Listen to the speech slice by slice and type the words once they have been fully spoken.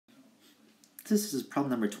This is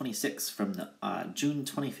problem number 26 from the June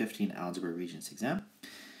 2015 Algebra Regents exam.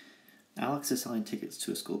 Alex is selling tickets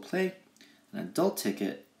to a school play. An adult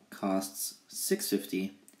ticket costs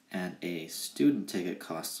 $6.50 and a student ticket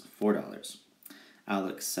costs $4.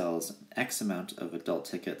 Alex sells X amount of adult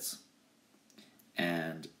tickets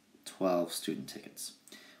and 12 student tickets.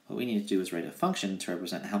 What we need to do is write a function to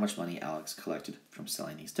represent how much money Alex collected from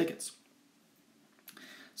selling these tickets.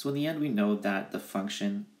 So in the end, we know that the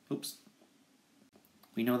function,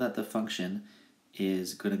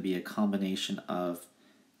 is going to be a combination of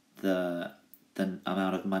the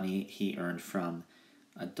amount of money he earned from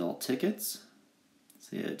adult tickets,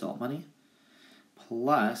 say adult money,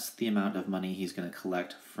 plus the amount of money he's going to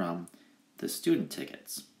collect from the student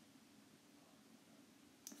tickets.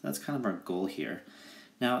 So that's kind of our goal here.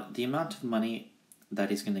 Now, the amount of money that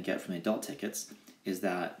he's going to get from the adult tickets is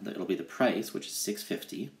that it'll be the price, which is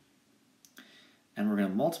 $6.50, and we're going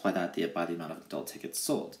to multiply that by the amount of adult tickets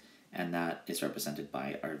sold, and that is represented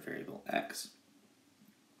by our variable x.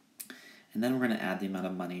 And then we're going to add the amount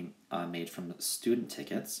of money made from student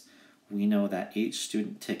tickets. We know that each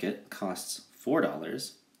student ticket costs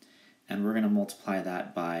 $4, and we're going to multiply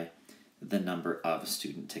that by the number of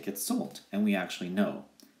student tickets sold, and we actually know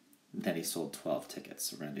that he sold 12 tickets,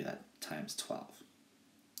 so we're going to do that times 12.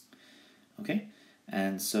 Okay,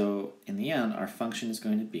 and so in the end, our function is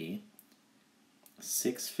going to be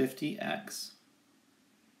 650x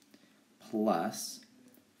plus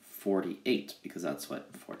 48, because that's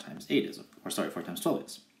what 4 times 8 is, 4 times 12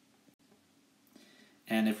 is.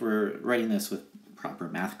 And if we're writing this with proper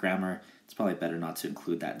math grammar, it's probably better not to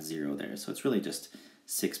include that 0 there. So it's really just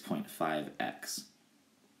 6.5x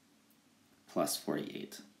plus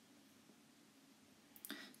 48.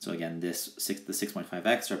 So again, the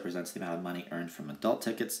 6.5x represents the amount of money earned from adult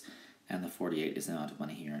tickets, and the 48 is the amount of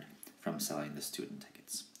money he earned from selling the student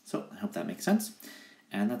tickets. So I hope that makes sense.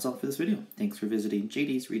 And that's all for this video. Thanks for visiting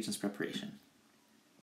JD's Regents Preparation.